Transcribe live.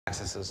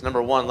accesses.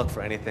 Number one, look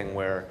for anything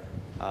where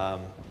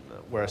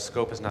a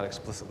scope is not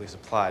explicitly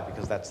supplied,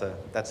 because that's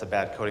a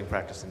bad coding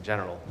practice in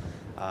general.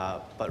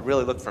 But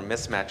really look for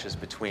mismatches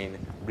between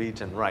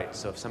reads and writes.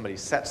 So if somebody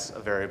sets a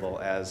variable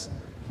as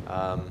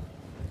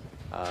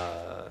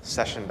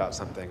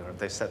session.something, or if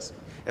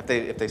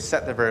they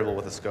set the variable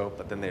with a scope,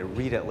 but then they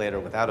read it later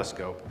without a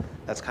scope,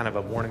 that's kind of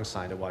a warning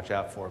sign to watch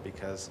out for,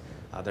 because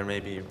there may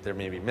be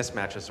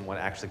mismatches in what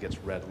actually gets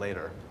read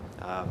later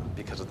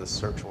because of this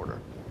search order.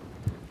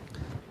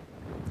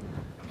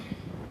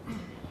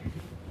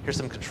 Here's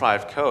some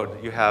contrived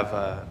code. You have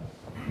an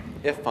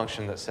if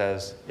function that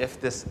says, if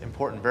this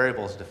important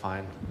variable is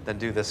defined, then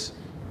do this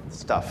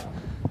stuff.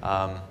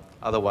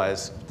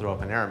 Otherwise, throw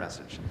up an error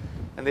message.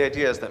 And the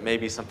idea is that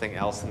maybe something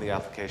else in the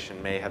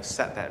application may have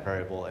set that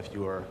variable if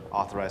you were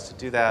authorized to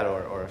do that,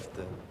 or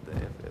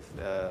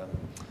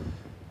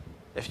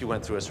if you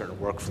went through a certain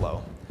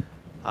workflow.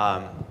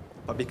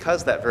 But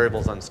because that variable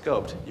is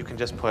unscoped, you can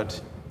just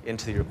put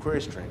into your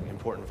query string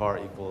important var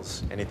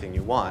equals anything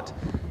you want.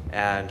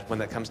 And when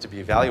that comes to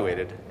be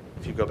evaluated,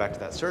 if you go back to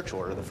that search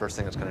order, the first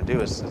thing it's going to do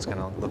is it's going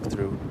to look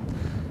through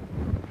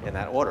in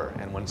that order.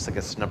 And once it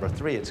gets to number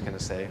 3, it's going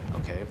to say,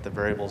 OK, if the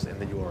variable's in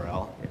the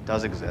URL, it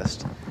does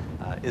exist,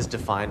 is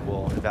defined,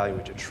 we'll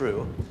evaluate it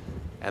true.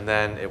 And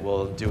then it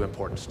will do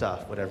important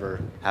stuff,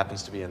 whatever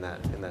happens to be in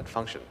that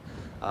function.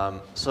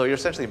 So you're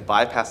essentially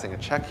bypassing a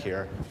check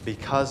here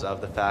because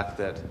of the fact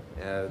that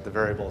the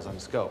variable is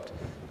unscoped.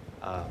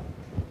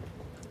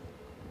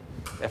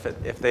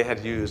 If they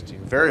had used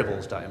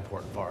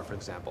variables.importantVar, for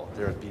example,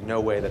 there would be no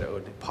way that it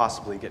would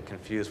possibly get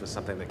confused with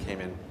something that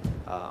came in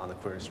on the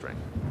query string.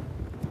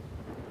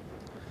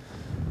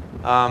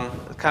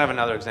 Kind of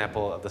another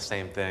example of the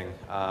same thing.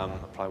 I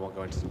probably won't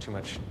go into too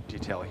much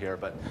detail here,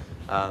 but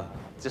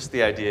just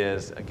the idea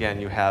is, again,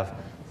 you have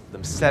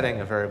them setting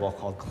a variable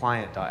called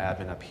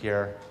client.admin up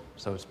here.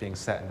 So it's being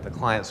set into the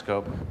client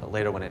scope, but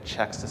later when it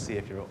checks to see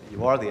if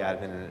you are the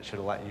admin and it should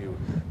let you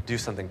do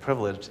something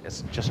privileged,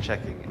 it's just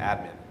checking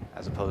admin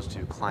as opposed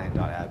to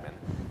client.admin.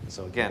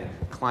 So again,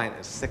 client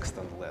is 6th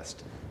on the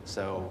list.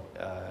 So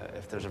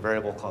if there's a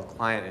variable called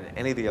client in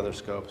any of the other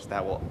scopes,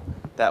 that will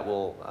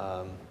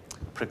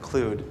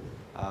preclude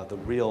the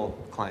real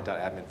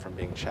client.admin from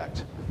being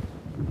checked.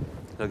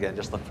 So again,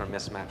 just look for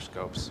mismatched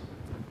scopes.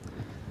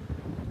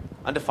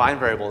 Undefined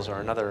variables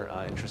are another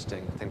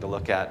interesting thing to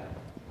look at.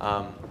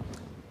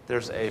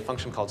 There's a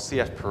function called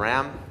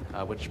cfparam,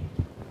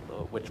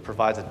 which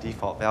provides a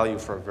default value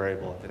for a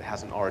variable if it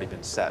hasn't already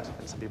been set.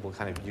 And some people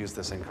kind of use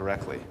this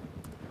incorrectly.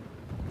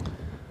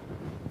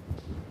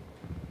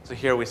 So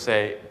here we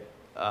say,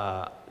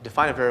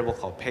 define a variable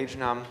called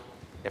pagenum.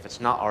 If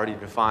it's not already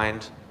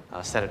defined,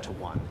 set it to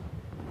 1.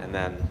 And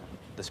then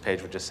this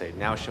page would just say,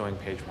 now showing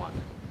page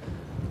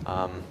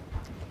 1.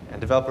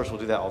 And developers will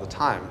do that all the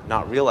time,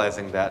 not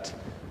realizing that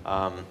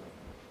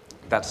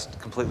that's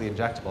completely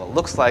injectable. It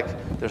looks like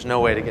there's no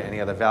way to get any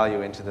other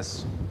value into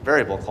this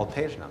variable called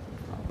pagenum.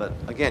 But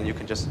again, you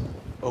can just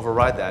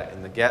override that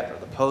in the get or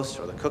the post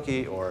or the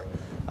cookie or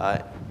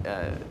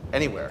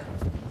anywhere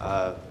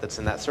that's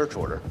in that search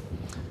order.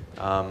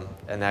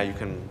 And now you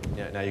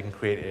can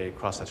create a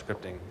cross-site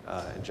scripting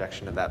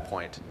injection at that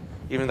point,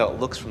 even though it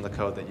looks from the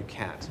code that you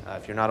can't.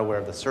 If you're not aware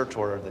of the search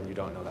order, then you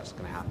don't know that's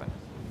going to happen.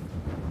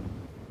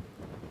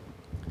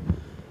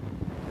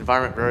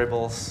 Environment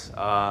variables,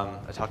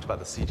 I talked about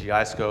the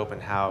CGI scope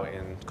and how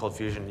in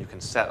ColdFusion you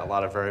can set a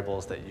lot of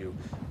variables that you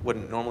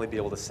wouldn't normally be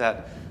able to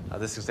set.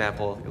 This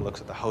example, it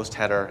looks at the host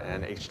header,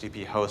 and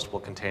HTTP host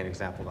will contain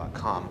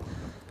example.com.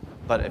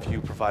 But if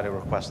you provide a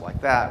request like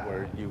that,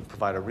 where you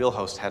provide a real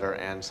host header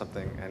and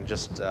something, and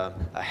just a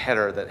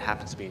header that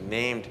happens to be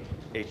named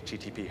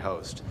HTTP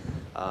host,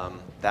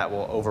 that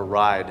will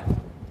override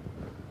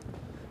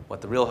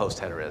what the real host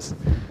header is.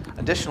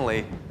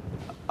 Additionally,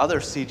 other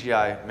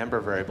CGI member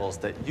variables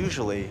that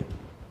usually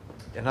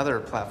in other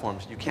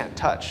platforms you can't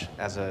touch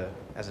as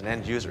an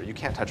end user. You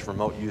can't touch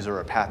remote user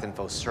or path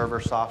info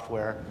server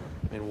software.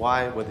 I mean,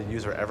 why would the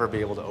user ever be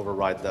able to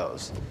override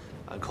those?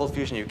 In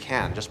ColdFusion you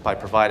can, just by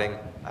providing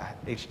a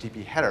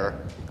HTTP header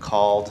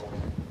called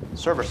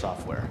server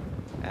software.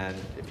 And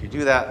if you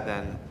do that,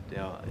 then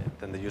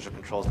the user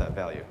controls that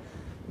value.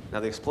 Now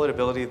the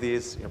exploitability of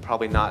these,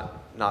 probably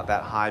not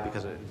that high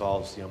because it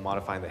involves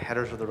modifying the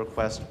headers of the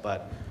request,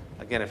 but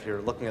again, if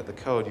you're looking at the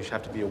code, you should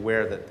have to be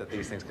aware that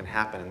these things can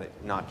happen, and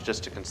that not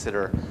just to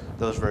consider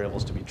those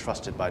variables to be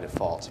trusted by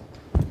default.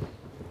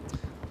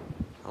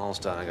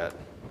 Almost done. I got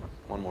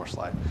one more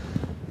slide.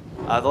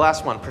 The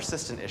last one,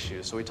 persistent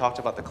issues. So we talked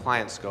about the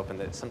client scope, and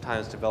that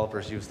sometimes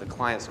developers use the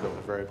client scope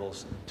of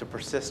variables to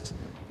persist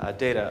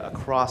data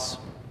across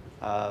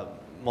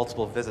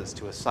multiple visits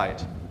to a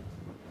site.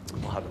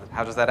 Well,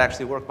 how does that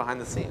actually work behind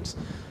the scenes?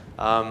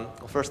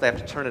 Well, first they have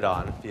to turn it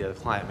on via the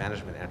client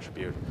management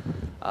attribute.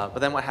 But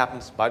then what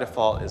happens by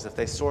default is if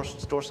they store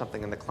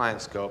something in the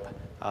client scope,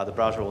 the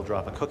browser will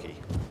drop a cookie.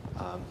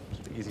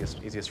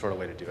 Easiest sort of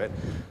way to do it.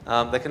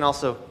 They can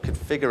also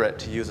configure it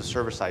to use a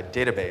server-side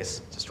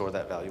database to store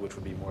that value, which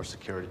would be more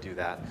secure to do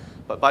that.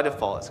 But by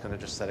default, it's going to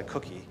just set a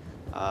cookie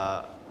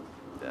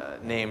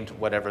named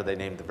whatever they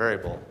named the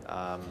variable.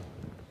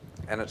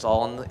 And it's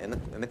all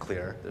in the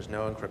clear. There's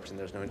no encryption.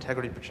 There's no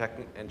integrity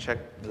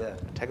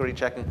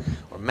checking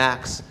or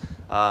max.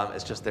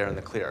 It's just there in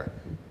the clear.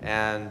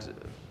 And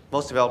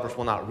most developers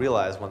will not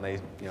realize when they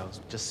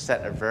just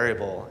set a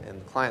variable in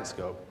the client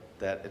scope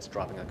that it's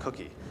dropping a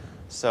cookie.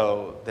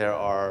 So there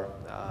are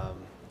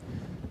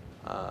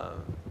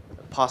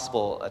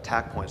possible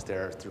attack points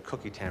there through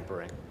cookie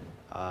tampering.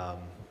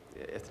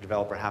 If the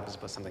developer happens to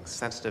put something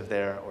sensitive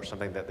there or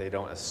something that they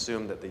don't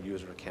assume that the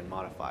user can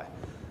modify.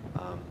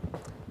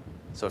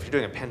 So if you're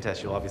doing a pen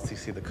test, you'll obviously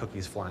see the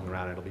cookies flying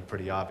around. It'll be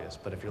pretty obvious.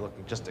 But if you're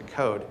looking just at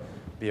code,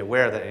 be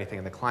aware that anything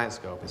in the client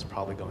scope is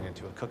probably going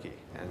into a cookie,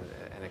 and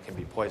it can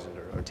be poisoned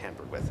or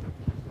tampered with.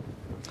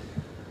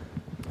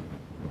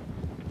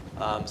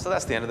 So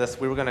that's the end of this.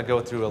 We were going to go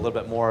through a little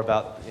bit more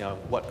about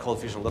what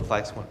ColdFusion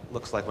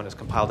looks like when it's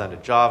compiled down to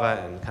Java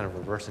and kind of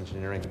reverse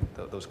engineering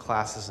those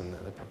classes and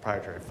the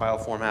proprietary file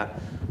format.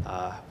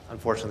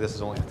 Unfortunately, this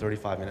is only a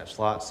 35-minute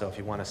slot, so if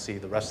you want to see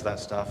the rest of that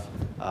stuff,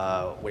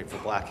 wait for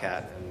Black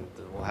Hat, and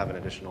we'll have an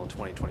additional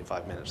 20,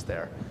 25 minutes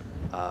there.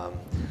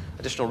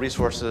 Additional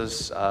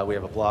resources, we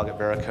have a blog at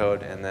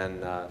Veracode, and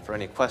then for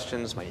any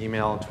questions, my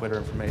email and Twitter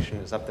information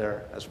is up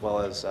there, as well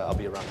as I'll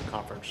be around the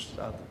conference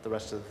the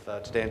rest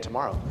of today and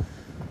tomorrow.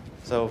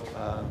 So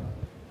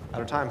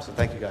out of time, so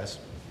thank you guys.